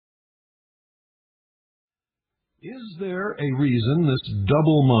Is there a reason this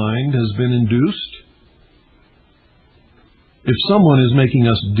double mind has been induced? If someone is making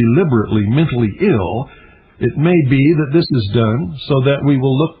us deliberately mentally ill, it may be that this is done so that we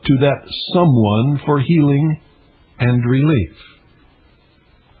will look to that someone for healing and relief.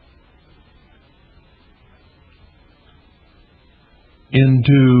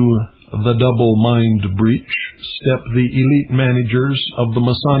 Into the double mind breach step the elite managers of the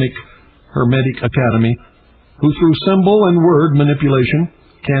Masonic Hermetic Academy, who through symbol and word manipulation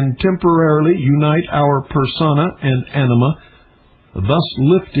can temporarily unite our persona and anima, thus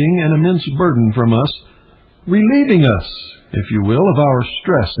lifting an immense burden from us, relieving us, if you will, of our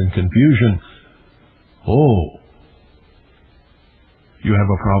stress and confusion. Oh, you have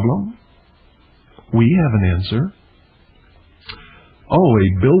a problem? We have an answer. Oh,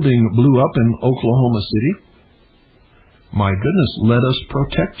 a building blew up in Oklahoma City? My goodness, let us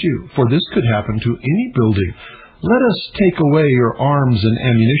protect you, for this could happen to any building. Let us take away your arms and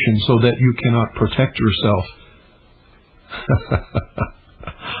ammunition so that you cannot protect yourself.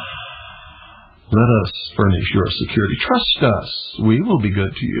 Let us furnish your security. Trust us. We will be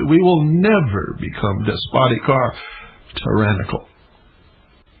good to you. We will never become despotic or tyrannical.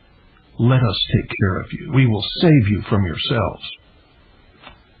 Let us take care of you. We will save you from yourselves.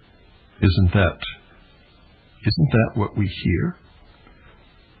 Isn't that what we hear?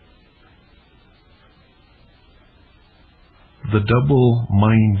 The double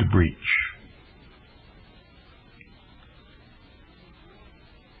mind breach.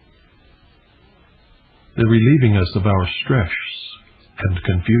 They're relieving us of our stress and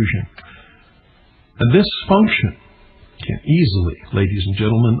confusion. And this function can easily, ladies and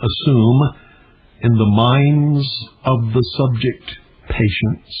gentlemen, assume in the minds of the subject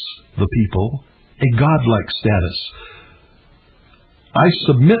patients, the people, a godlike status. I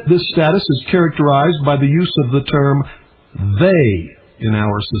submit this status is characterized by the use of the term they in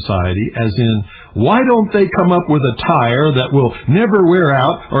our society, as in, why don't they come up with a tire that will never wear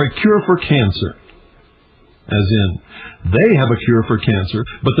out or a cure for cancer? As in, they have a cure for cancer,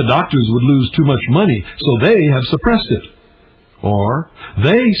 but the doctors would lose too much money, so they have suppressed it. Or,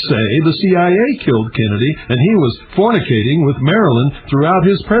 they say the CIA killed Kennedy and he was fornicating with Marilyn throughout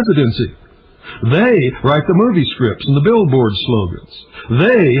his presidency. They write the movie scripts and the billboard slogans.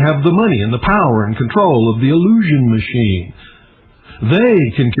 They have the money and the power and control of the illusion machine.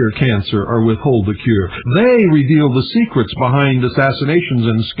 They can cure cancer or withhold the cure. They reveal the secrets behind assassinations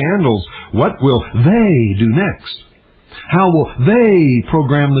and scandals. What will they do next? How will they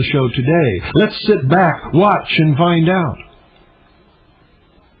program the show today? Let's sit back, watch, and find out.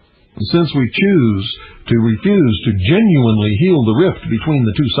 And since we choose to refuse to genuinely heal the rift between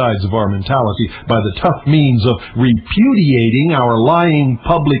the two sides of our mentality by the tough means of repudiating our lying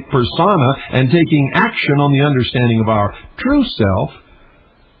public persona and taking action on the understanding of our true self,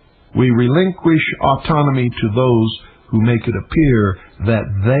 we relinquish autonomy to those who make it appear that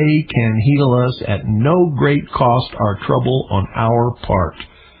they can heal us at no great cost or trouble on our part.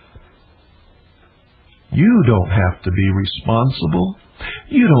 You don't have to be responsible.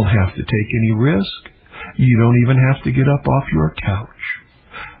 You don't have to take any risk. You don't even have to get up off your couch.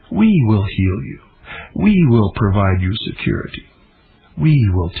 We will heal you. We will provide you security. We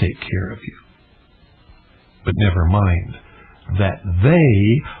will take care of you. But never mind that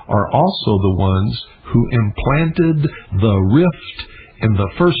they are also the ones who implanted the rift in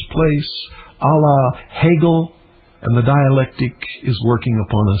the first place, a la Hegel, and the dialectic is working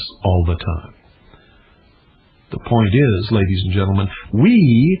upon us all the time. The point is, ladies and gentlemen,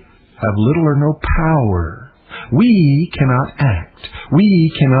 we have little or no power. We cannot act.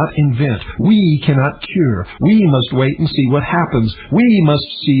 We cannot invent. We cannot cure. We must wait and see what happens. We must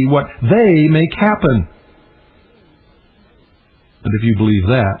see what they make happen. And if you believe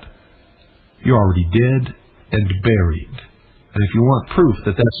that, you're already dead and buried. And if you want proof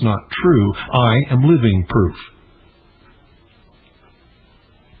that that's not true, I am living proof.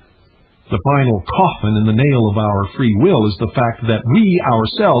 The final coffin in the nail of our free will is the fact that we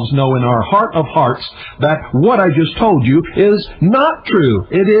ourselves know in our heart of hearts that what I just told you is not true.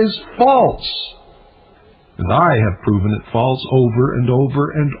 It is false. And I have proven it false over and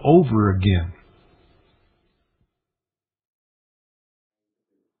over and over again.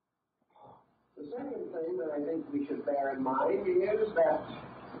 The second thing that I think we should bear in mind is that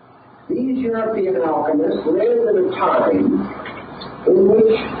these European alchemists lived in a time in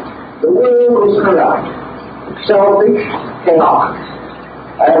which the world was corrupt, selfish, chaotic,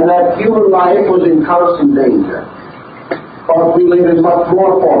 and that human life was in constant danger. But we live in much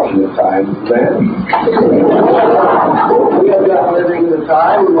more fortunate times than we are just living in the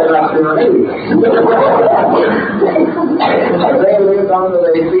time when I was They lived under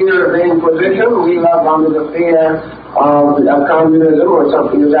the fear of the Inquisition. We lived under the fear of communism or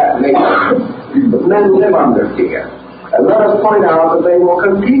something of that nature. But men live under fear. And let us point out that they will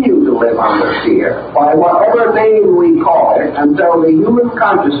continue to live under fear by whatever name we call it until the human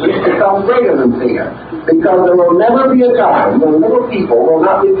consciousness becomes greater than fear. Because there will never be a time when little people will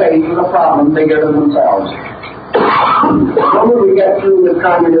not be faced with a problem bigger than themselves. When we get through with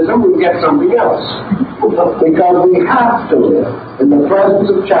communism, we get something else. Because we have to live in the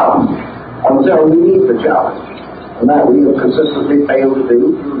presence of challenge until we meet the challenge. And that we have consistently failed to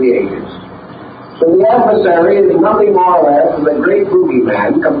do through the ages. So the adversary is nothing more or less than a great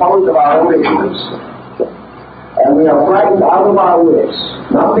boogeyman composed of our own ignorance. And we are frightened out of our wits,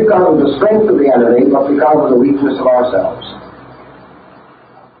 not because of the strength of the enemy, but because of the weakness of ourselves.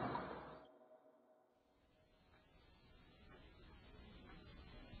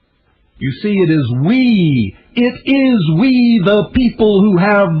 You see, it is we, the people, who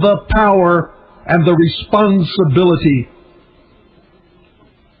have the power and the responsibility.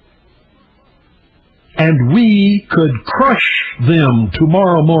 And we could crush them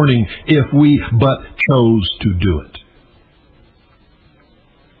tomorrow morning if we but chose to do it.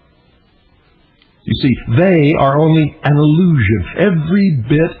 You see, they are only an illusion, every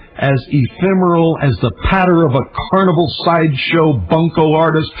bit as ephemeral as the patter of a carnival sideshow bunco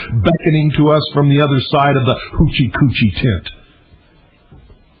artist beckoning to us from the other side of the hoochie-coochie tent.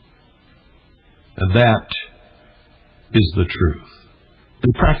 And that is the truth.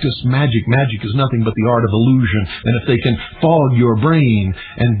 They practice magic. Magic is nothing but the art of illusion. And if they can fog your brain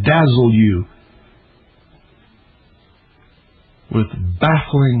and dazzle you with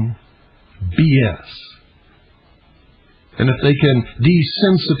baffling BS, and if they can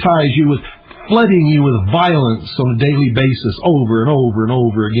desensitize you with flooding you with violence on a daily basis over and over and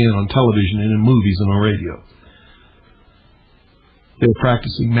over again on television and in movies and on radio, they're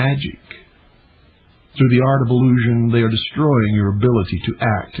practicing magic. Through the art of illusion, they are destroying your ability to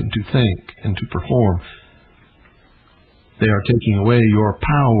act and to think and to perform. They are taking away your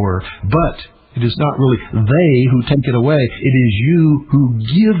power, but it is not really they who take it away. It is you who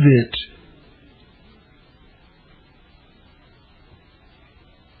give it.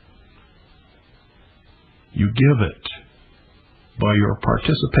 You give it by your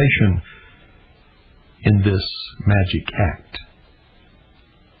participation in this magic act.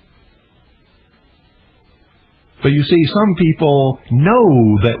 But you see, some people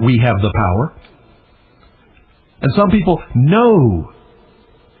know that we have the power. And some people know,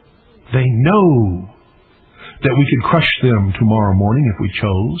 they know that we could crush them tomorrow morning if we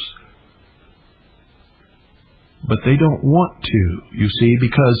chose. But they don't want to, you see,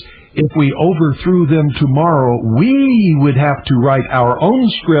 because if we overthrew them tomorrow, we would have to write our own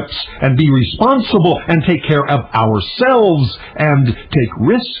scripts and be responsible and take care of ourselves and take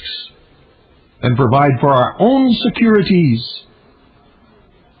risks and provide for our own securities.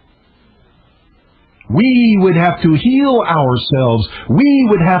 We would have to heal ourselves. We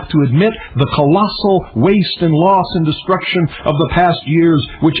would have to admit the colossal waste and loss and destruction of the past years,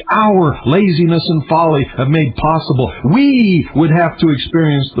 which our laziness and folly have made possible. We would have to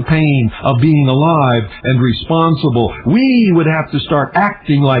experience the pain of being alive and responsible. We would have to start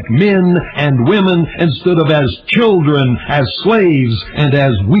acting like men and women instead of as children, as slaves, and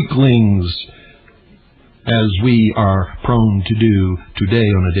as weaklings, as we are prone to do today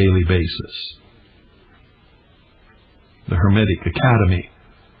on a daily basis. The Hermetic Academy,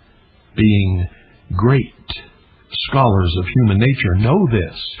 being great scholars of human nature, know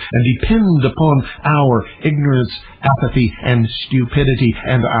this and depend upon our ignorance, apathy, and stupidity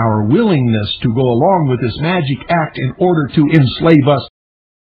and our willingness to go along with this magic act in order to enslave us.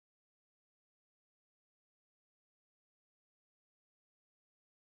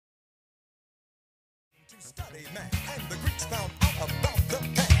 Study math, and the Greeks found out about the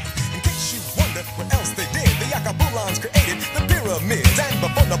past. In case you wonder what else they did, the Akabulans created the pyramids, and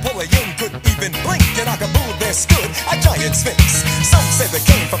before Napoleon could even blink, in Akabul there stood a giant sphinx. Some say the